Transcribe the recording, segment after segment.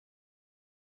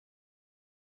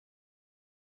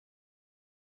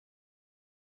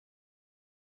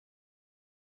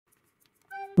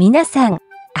皆さん、明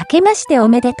けましてお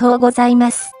めでとうござい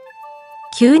ます。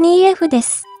92F で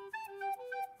す。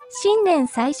新年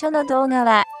最初の動画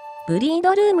は、ブリー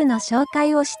ドルームの紹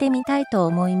介をしてみたいと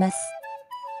思います。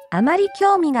あまり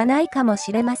興味がないかも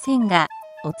しれませんが、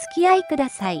お付き合いくだ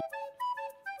さい。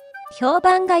評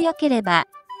判が良ければ、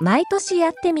毎年や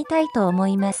ってみたいと思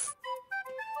います。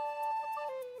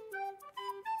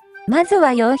まず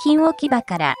は用品置き場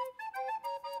から。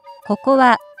ここ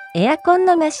は、エアコン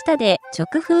の真下で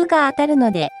直風が当たる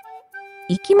ので、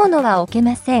生き物は置け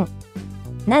ません。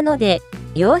なので、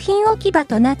用品置き場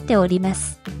となっておりま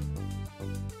す。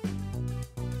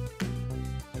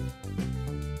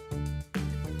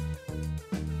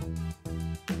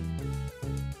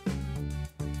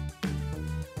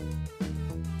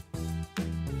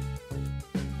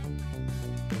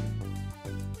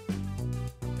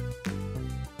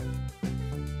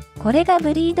これが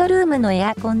ブリードルームのエ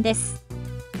アコンです。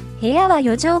部屋は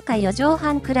4畳か4畳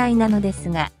半くらいなのです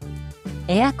が、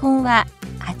エアコンは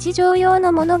8畳用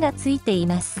のものがついてい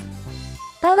ます。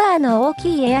パワーの大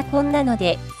きいエアコンなの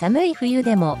で寒い冬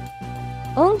でも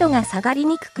温度が下がり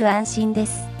にくく安心で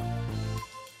す。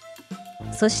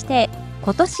そして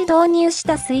今年導入し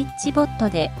たスイッチボット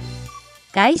で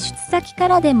外出先か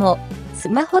らでもス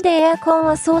マホでエアコン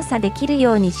を操作できる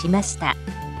ようにしました。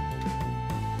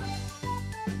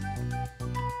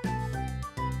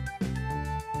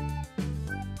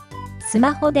ス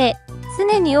マホで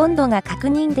常に温度が確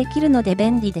認できるので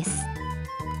便利です。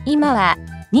今は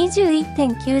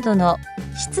 21.9 度の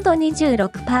湿度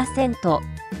 26%。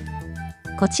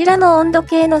こちらの温度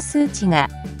計の数値が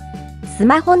ス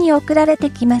マホに送られて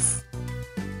きます。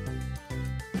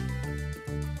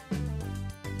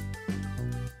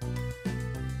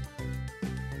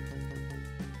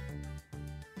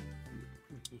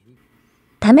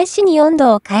試しに温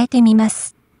度を変えてみま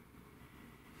す。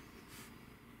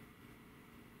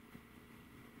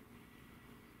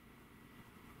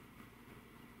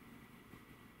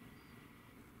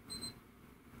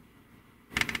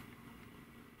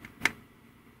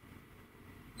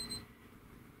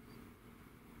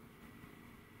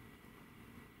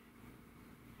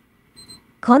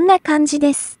こんな感じ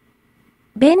です。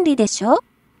便利でしょ？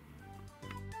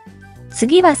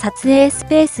次は撮影ス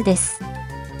ペースです。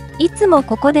いつも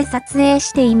ここで撮影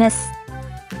しています。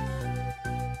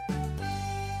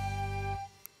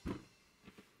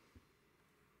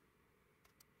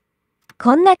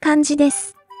こんな感じで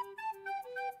す。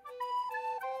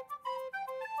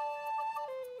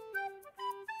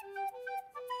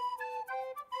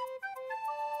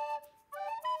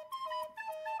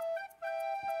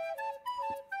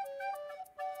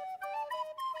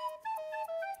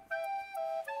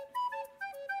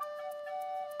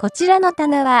こちらの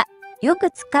棚はよく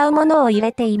使うものを入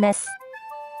れています。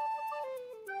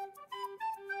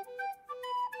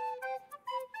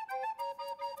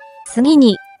次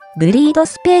にブリード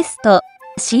スペースと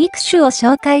飼育種を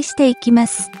紹介していきま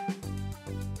す。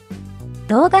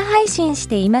動画配信し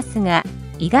ていますが、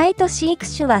意外と飼育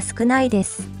種は少ないで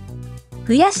す。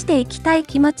増やしていきたい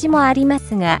気持ちもありま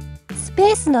すが、ス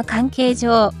ペースの関係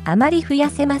上あまり増や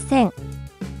せません。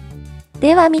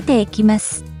では見ていきま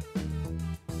す。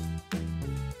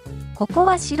ここ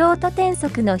は素人転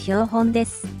足の標本で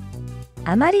す。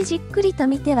あまりじっくりと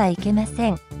見てはいけませ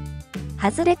ん。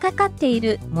外れかかってい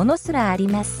るものすらあり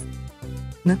ます。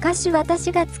昔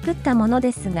私が作ったもの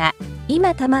ですが、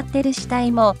今溜まってる死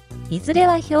体も、いずれ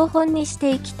は標本にし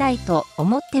ていきたいと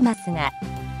思ってますが、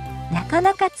なか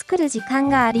なか作る時間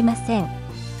がありません。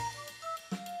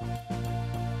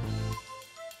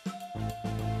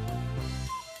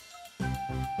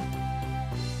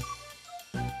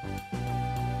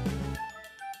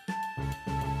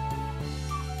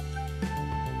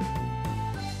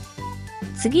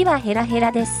次はヘラヘ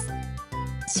ラです。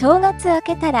正月明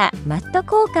けたらマット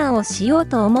交換をしよう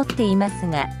と思っています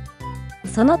が、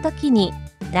その時に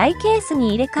大ケース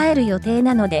に入れ替える予定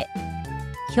なので、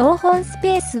標本ス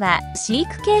ペースは飼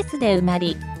育ケースで埋ま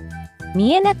り、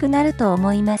見えなくなると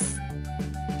思います。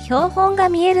標本が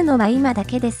見えるのは今だ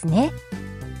けですね。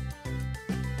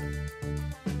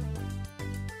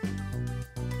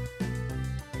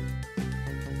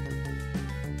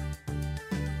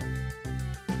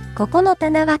ここの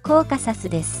棚はコーカサス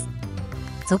です。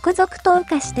続々と羽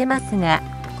化してますが、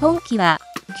今季は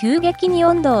急激に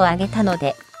温度を上げたの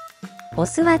で、オ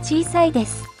スは小さいで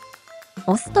す。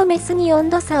オスとメスに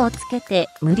温度差をつけて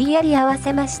無理やり合わ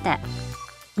せました。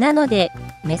なので、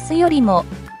メスよりも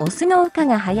オスの羽化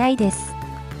が早いです。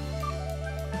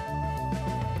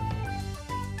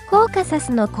コーカサ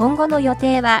スの今後の予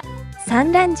定は、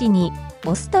産卵時に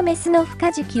オスとメスの孵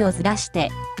化時期をずらし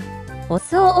て、オ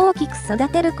スを大きく育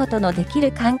てることのでき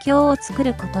る環境を作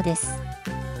ることです。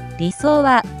理想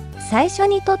は、最初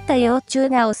に取った幼虫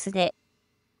がオスで、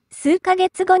数ヶ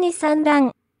月後に産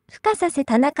卵、孵化させ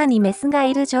た中にメスが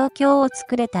いる状況を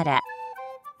作れたら、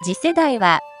次世代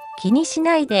は気にし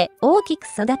ないで大きく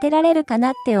育てられるか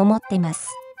なって思ってます。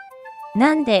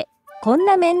なんで、こん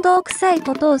な面倒くさい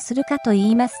ことをするかと言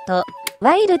いますと、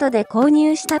ワイルドで購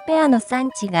入したペアの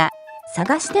産地が、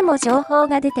探しても情報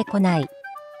が出てこない。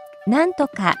なんと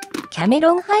か、キャメ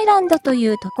ロンハイランドとい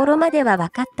うところまでは分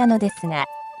かったのですが、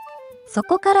そ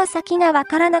こから先が分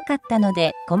からなかったの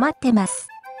で困ってます。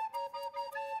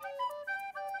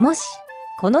もし、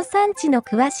この産地の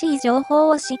詳しい情報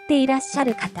を知っていらっしゃ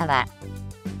る方は、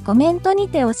コメントに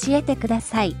て教えてくだ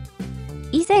さい。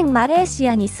以前マレーシ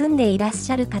アに住んでいらっ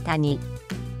しゃる方に、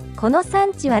この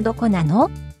産地はどこなの？っ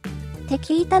て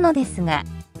聞いたのですが、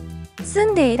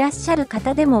住んでいらっしゃる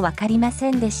方でも分かりませ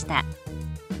んでした。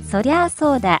そりゃあ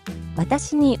そうだ、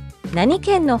私に、何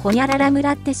県のホニャララ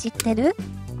村って知ってる？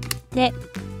って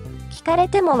聞かれ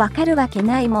てもわかるわけ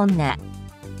ないもんな。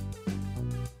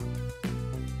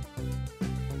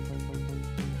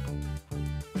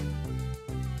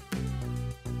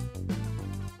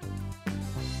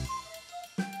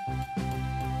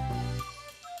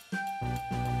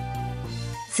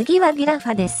次はギラフ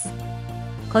ァです。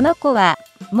この子は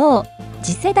もう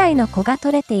次世代の子が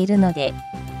取れているので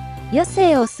余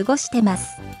生を過ごしてま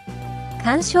す。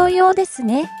観賞用です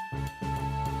ね。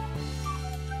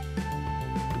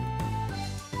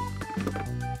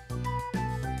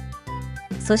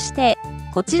そして、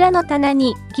こちらの棚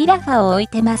にギラファを置い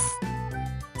てます。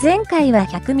前回は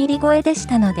100ミリ超えでし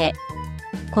たので、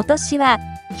今年は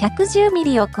110ミ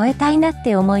リを超えたいなっ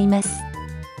て思います。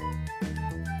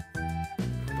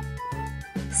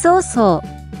そうそ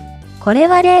う。これ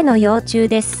は例の幼虫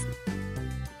です。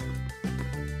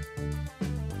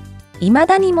未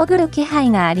だに潜る気配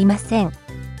がありません。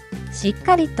しっ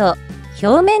かりと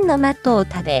表面のマットを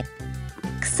食べ、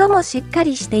クソもしっか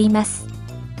りしています。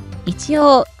一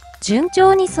応、順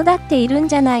調に育っているん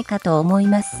じゃないかと思い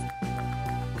ます。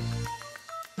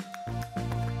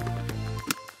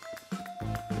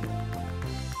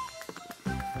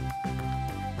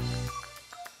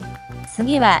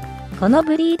次は、この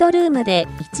ブリードルームで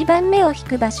一番目を引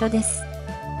く場所です。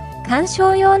観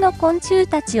賞用の昆虫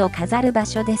たちを飾る場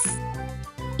所です。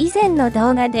以前の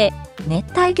動画で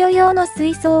熱帯魚用の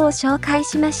水槽を紹介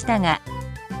しましたが、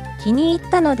気に入っ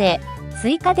たので、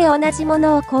追加で同じも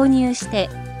のを購入して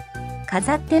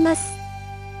飾ってます。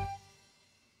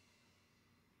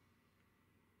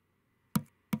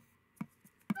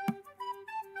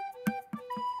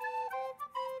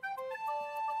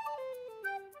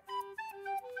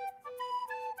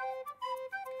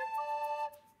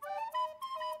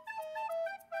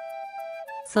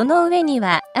その上に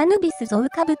はアヌビスゾウ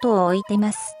カブトを置いて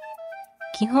ます。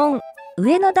基本、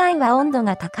上の台は温度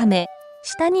が高め、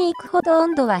下に行くほど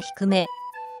温度は低め。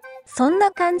そん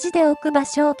な感じで置く場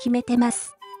所を決めてま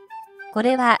す。こ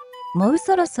れは、もう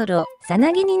そろそろさ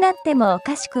なぎになってもお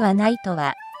かしくはないと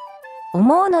は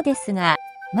思うのですが、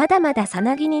まだまださ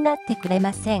なぎになってくれ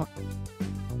ません。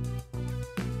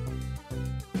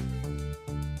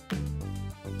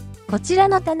こちら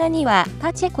の棚には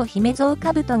パチェコヒメゾウ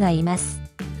カブトがいます。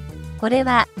これ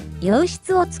は、幼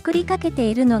室を作りかけて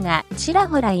いるのがちら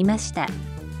ほらいました。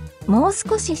もう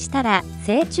少ししたら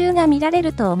成虫が見られ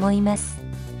ると思います。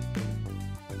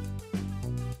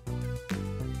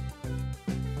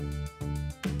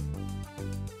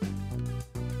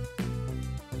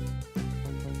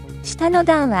下の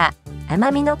段はアマ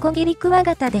ミノコギリクワ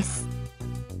ガタです。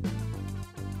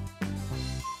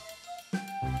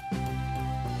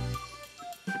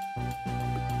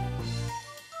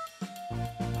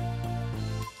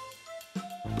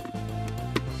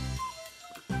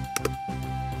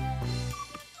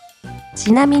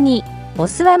ちなみに、オ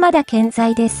スはまだ健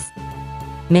在です。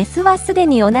メスはすで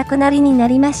にお亡くなりにな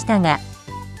りましたが、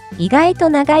意外と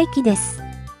長生きです。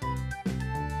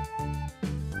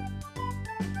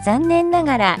残念な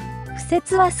がら、付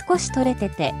節は少し取れて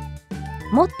て、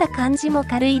持った感じも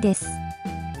軽いです。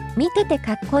見てて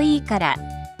かっこいいから、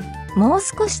もう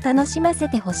少し楽しませ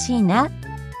てほしいな。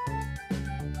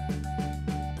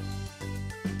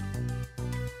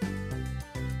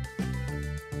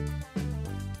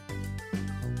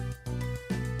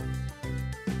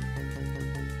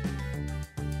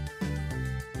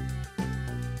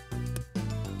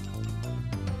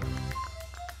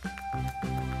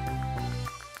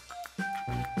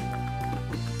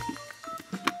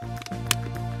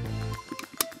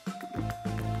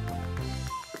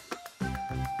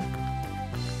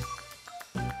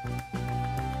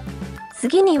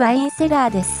次にワインセラ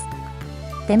ーです。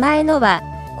手前のは、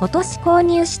今年購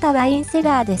入したワインセ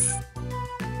ラーです。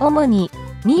主に、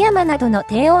ミヤマなどの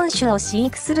低温種を飼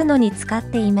育するのに使っ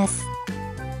ています。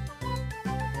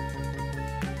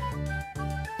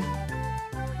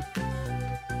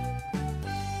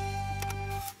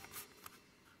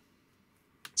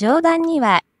上段に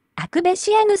は、アクベ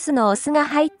シアヌスのオスが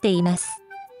入っています。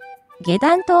下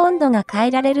段と温度が変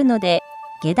えられるので、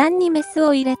下段にメス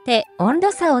を入れて温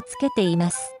度差をつけてい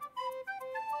ます。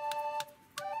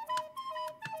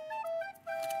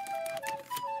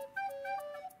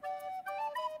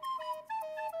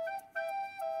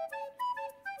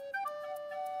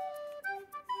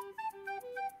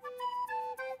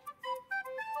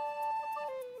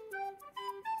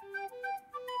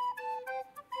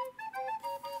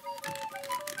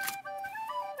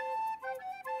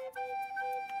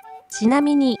ちな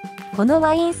みに、この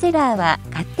ワインセラーは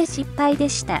買って失敗で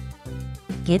した。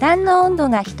下段の温度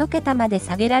が1桁まで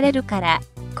下げられるから、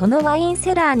このワイン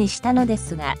セラーにしたので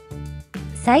すが、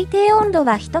最低温度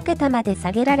は1桁まで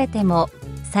下げられても、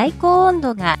最高温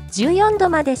度が14度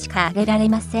までしか上げられ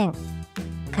ません。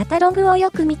カタログを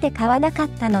よく見て買わなかっ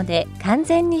たので完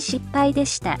全に失敗で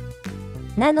した。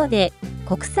なので、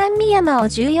国産ミヤマを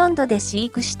14度で飼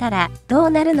育したらどう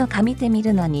なるのか見てみ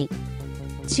るのに、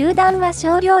中段は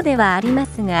少量ではありま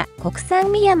すが、国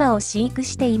産ミヤマを飼育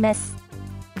しています。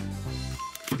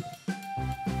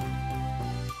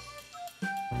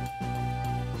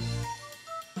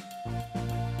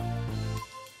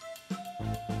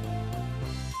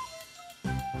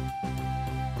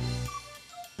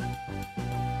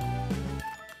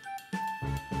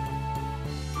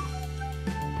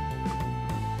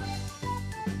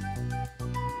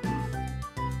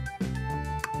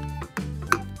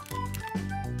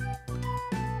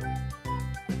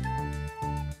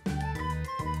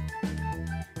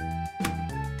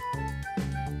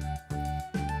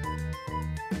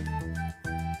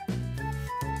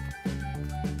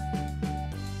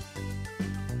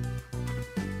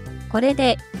これ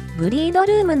で、ブリード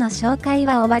ルームの紹介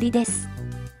は終わりです。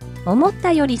思っ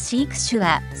たより飼育種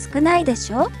は少ないで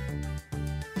しょ？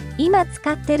今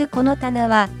使ってるこの棚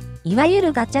は、いわゆ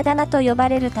るガチャ棚と呼ば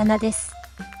れる棚です。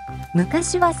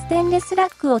昔はステンレスラ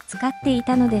ックを使ってい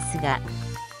たのですが、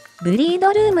ブリー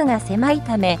ドルームが狭い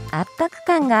ため圧迫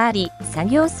感があり、作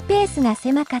業スペースが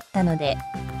狭かったので、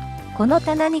この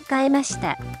棚に変えまし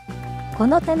た。こ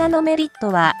の棚のメリット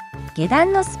は、下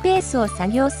段のスペースを作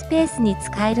業スペースに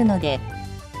使えるので、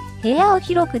部屋を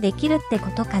広くできるって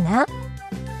ことかな？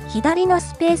左の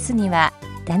スペースには、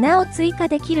棚を追加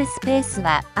できるスペース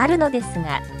はあるのです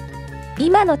が、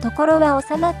今のところは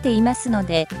収まっていますの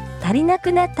で、足りな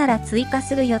くなったら追加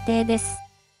する予定です。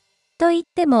と言っ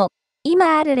ても、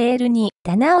今あるレールに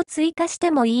棚を追加し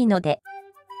てもいいので、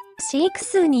飼育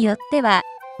数によっては、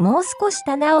もう少し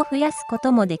棚を増やすこ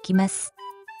ともできます。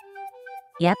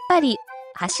やっぱり、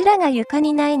柱が床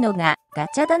にないのがガ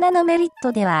チャ棚のメリッ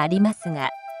トではありますが、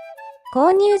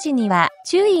購入時には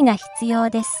注意が必要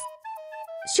です。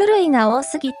種類が多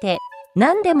すぎて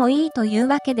何でもいいという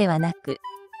わけではなく、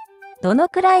どの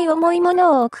くらい重いも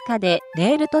のを置くかで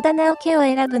レールと棚置きを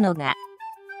選ぶのが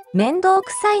面倒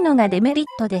くさいのがデメリッ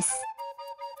トです。